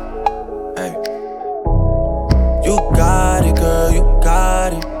it. Hey. You got it, girl, you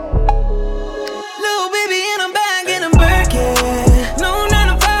got it. Little baby and I'm back and I'm Birkin. No 9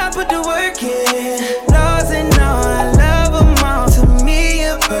 to 5, put the work in. Laws and all, I love them all. To me,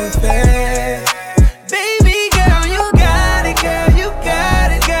 you're perfect. Baby girl, you got it, girl, you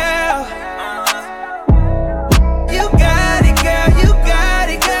got it, girl. You got it, girl, you got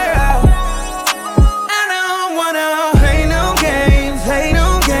it, girl. I don't wanna play no games,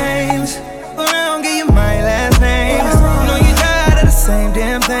 but I don't give you my last name. Know you tired of the same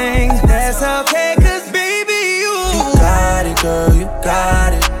damn thing. That's okay, cause baby, you got it, girl, you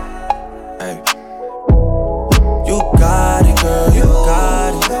got it. Hey. You got it, girl, you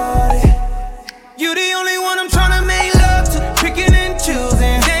got it. You the only one I'm tryna make love to, picking and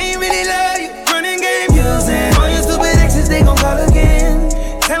choosing. They ain't really love you, running game using. All your stupid exes, they gon' call again.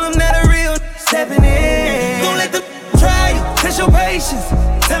 Tell them that a real stepping in. Don't let them try you, test your patience.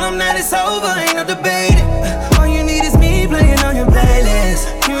 Tell them that it's over, ain't no debating. All you need is me playing on your playlist.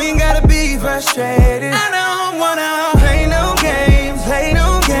 You ain't gotta be frustrated. I don't wanna play no games,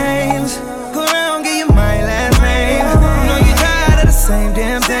 go around, give you my last name. Know you tired of the same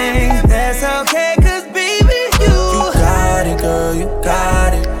damn thing. That's okay, cause baby, you got it, girl, you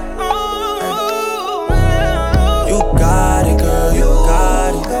got it. You got it, girl, you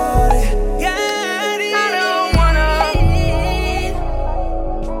got it. I don't wanna,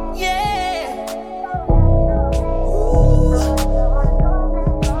 yeah.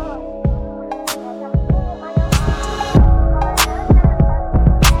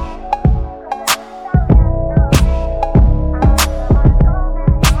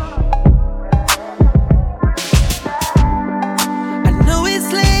 I know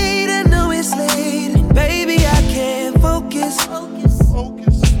it's late, and baby, I can't focus.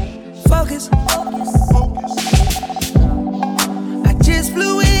 I just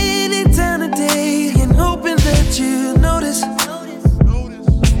flew in town today and hoping that you notice.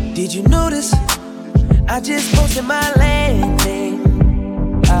 Did you notice? I just posted my landing.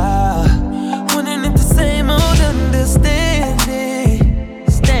 Wondering if the same old understanding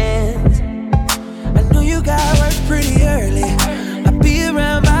stands. I know you got work pretty early. I'll be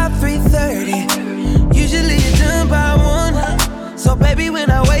around by 3:30. Usually you're done by 1. So baby, when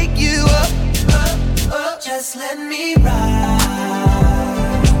I wake you up, just let me ride.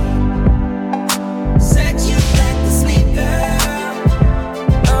 Sex you back to sleep, girl.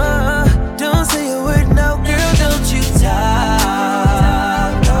 Don't say a word, no, girl, don't you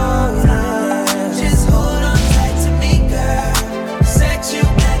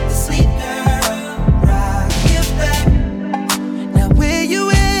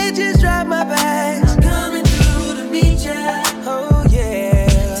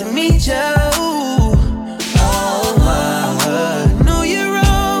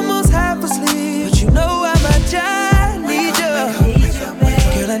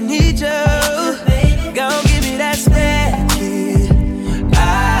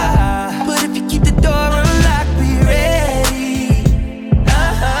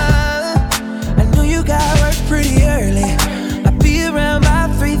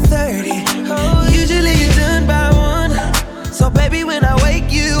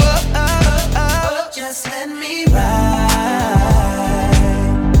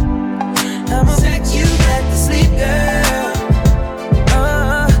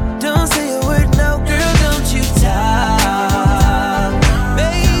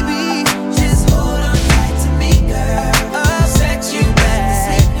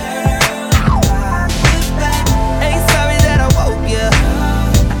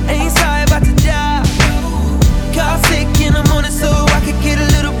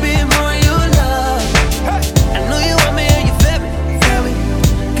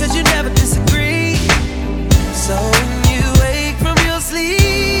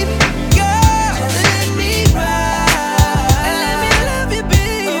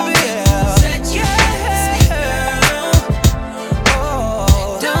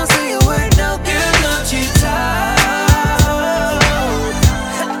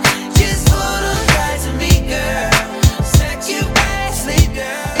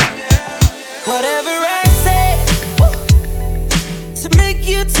make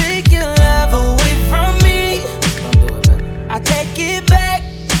you take your love away from me. I take it back.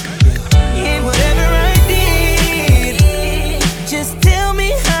 And whatever I did, just tell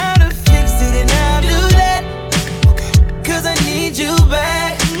me how to fix it and I'll do that. Cause I need you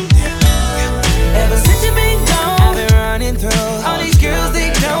back. Ever since you've been gone, I've been running through all these girls,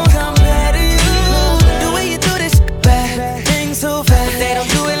 they don't compare to you. The way you do this bad, things so fast, they don't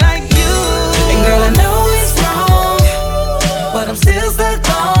do it like you. And girl, I know it's wrong, but I'm still stuck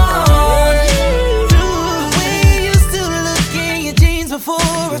on the way you used to look in your jeans before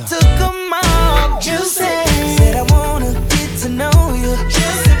I took them off. You said I wanna get to know you.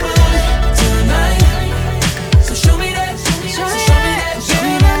 Just tonight. So show me that, show me that, show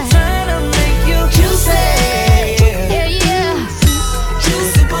me that. I'm trying to make you juicy. Yeah, yeah.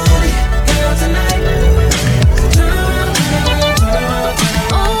 Juicy booty, girl, tonight. So turn around, turn around.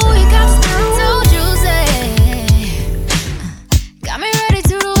 Oh, you got so juicy. Got me ready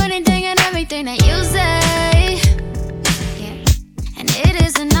to do anything and everything that you say. Yeah. And it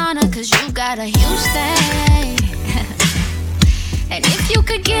is an honor cause you got a huge thing. And if you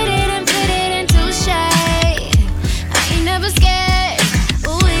could get it and fit it into shape, I ain't never scared.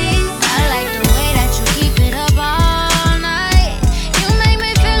 Ooh, I like the way that you keep it up all night. You make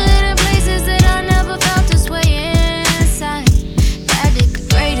me feel it in places that I never felt this way inside. That dick the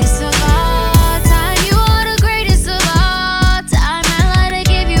greatest of all time. You are the greatest of all time. I like to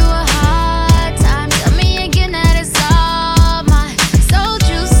give you a hard time. Tell me again that it's all mine. So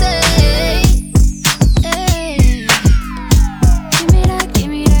juicy. Hey. Give me that, give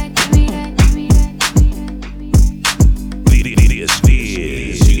me that, give me that, give me that, give me that. This is DJ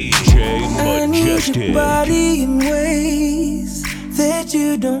I need your Majestic. body in ways that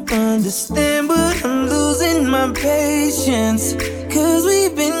you don't understand, but I'm losing my patience. Cause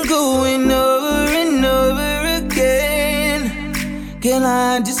we've been going over and over again. Girl,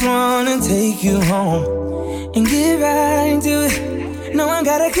 I just wanna take you home and get right into it. No, I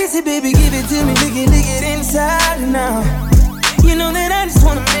gotta kiss it, baby, give it to me, lick it inside now. You know that I just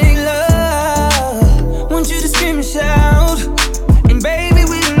wanna make love. Want you to scream and shout. And baby,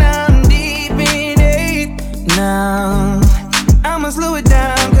 we now deep in it. Now I'ma slow it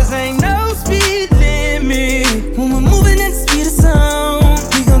down, cause ain't no speed limit. When we're moving at the speed of sound,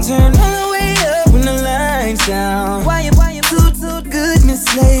 we gon' turn all the way up when the lights down. Why you too good, Miss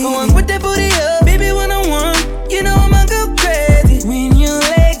Slade? Going with that booty up, baby, when I want, you know I'ma go crazy. When your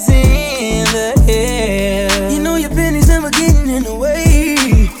legs in the air, you know your pennies never getting in the way.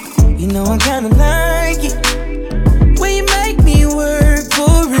 You know I kinda like it when you make me work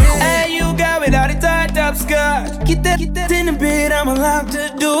for it. Hey, you got without a tied up skirt. Get that in the bed, I'ma lock the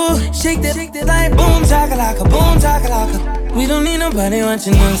door. Shake that like boom chakalaka, boom chakalaka. We don't need nobody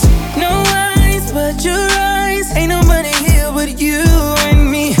watching us. No eyes but your eyes. Ain't nobody here but you and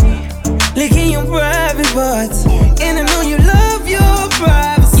me. Licking your private parts, and I know you love your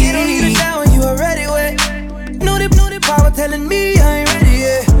privacy. You don't need a shower, you already wet. Know the power telling me I ain't ready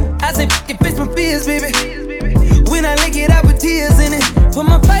yet. I say f*** it, fix my fears, baby. When I lick it, I put tears in it. Put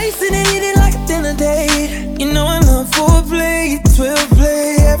my face in it, eat it like a dinner date. You know I love foreplay, 12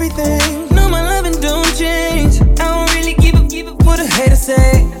 play, everything. No, my loving don't change. I don't really give up what a hater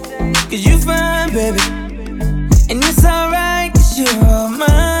say. Cause you fine, baby. And it's alright, cause you're all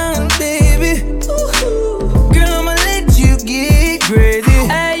mine, baby. Ooh, girl, I'ma let you get crazy.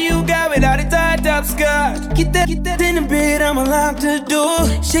 Hey, you got without a tied up skirt. Get that in the bed, I'ma lock the door.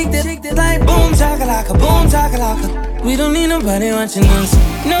 Shake that like boom chakalaka, boom chakalaka. We don't need nobody watching us.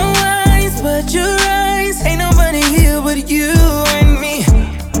 No eyes but your eyes. Ain't nobody here but you and me.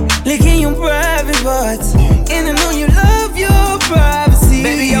 Licking your private parts, and I know you love your privacy.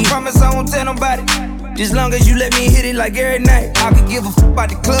 Baby, I promise I won't tell nobody. Just long as you let me hit it like every night. I could give a f about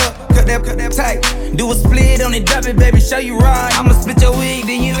the club, cut that tight. Do a split on it, drop it, baby, show you right. I'ma split your wig,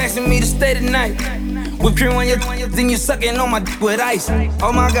 then you asking me to stay tonight. Whip cream on your then you sucking on my dick with ice.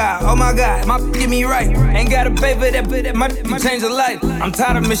 Oh my god, my get me right. Ain't got a paper that my change a life. I'm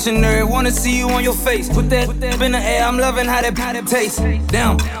tired of missionary, wanna see you on your face. Put that in the air, I'm loving how that tastes.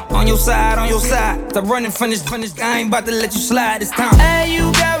 Damn, on your side. Stop running from this, I ain't about to let you slide this time. Hey,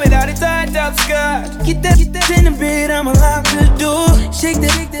 you got without a tied up skirt. Get that in the bed, I'ma lock the door. Shake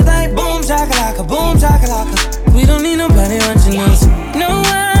that like boom chakalaka, boom chakalaka. We don't need nobody watching us. No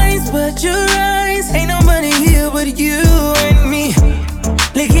eyes but your eyes. Ain't nobody here but you and me.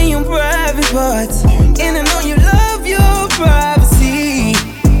 Licking your private parts,